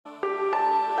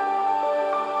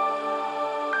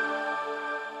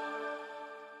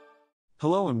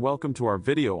Hello and welcome to our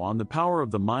video on the power of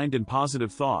the mind and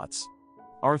positive thoughts.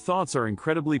 Our thoughts are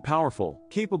incredibly powerful,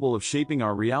 capable of shaping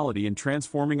our reality and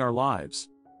transforming our lives.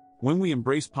 When we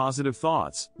embrace positive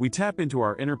thoughts, we tap into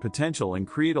our inner potential and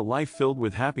create a life filled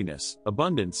with happiness,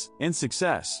 abundance, and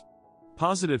success.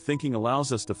 Positive thinking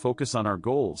allows us to focus on our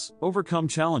goals, overcome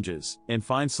challenges, and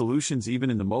find solutions even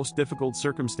in the most difficult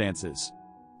circumstances.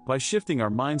 By shifting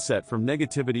our mindset from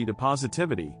negativity to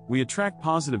positivity, we attract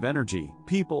positive energy,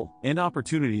 people, and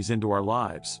opportunities into our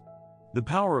lives. The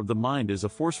power of the mind is a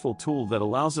forceful tool that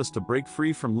allows us to break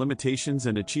free from limitations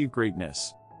and achieve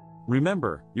greatness.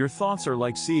 Remember, your thoughts are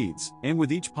like seeds, and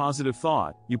with each positive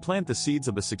thought, you plant the seeds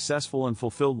of a successful and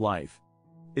fulfilled life.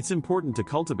 It's important to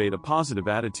cultivate a positive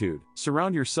attitude,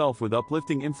 surround yourself with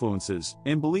uplifting influences,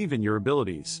 and believe in your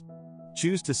abilities.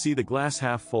 Choose to see the glass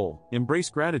half full, embrace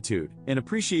gratitude, and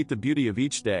appreciate the beauty of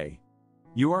each day.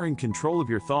 You are in control of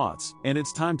your thoughts, and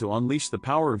it's time to unleash the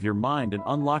power of your mind and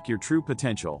unlock your true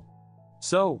potential.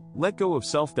 So, let go of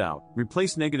self-doubt,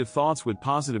 replace negative thoughts with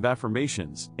positive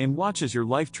affirmations, and watch as your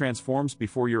life transforms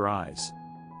before your eyes.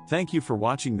 Thank you for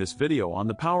watching this video on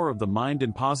the power of the mind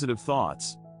and positive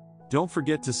thoughts. Don't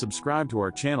forget to subscribe to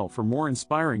our channel for more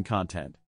inspiring content.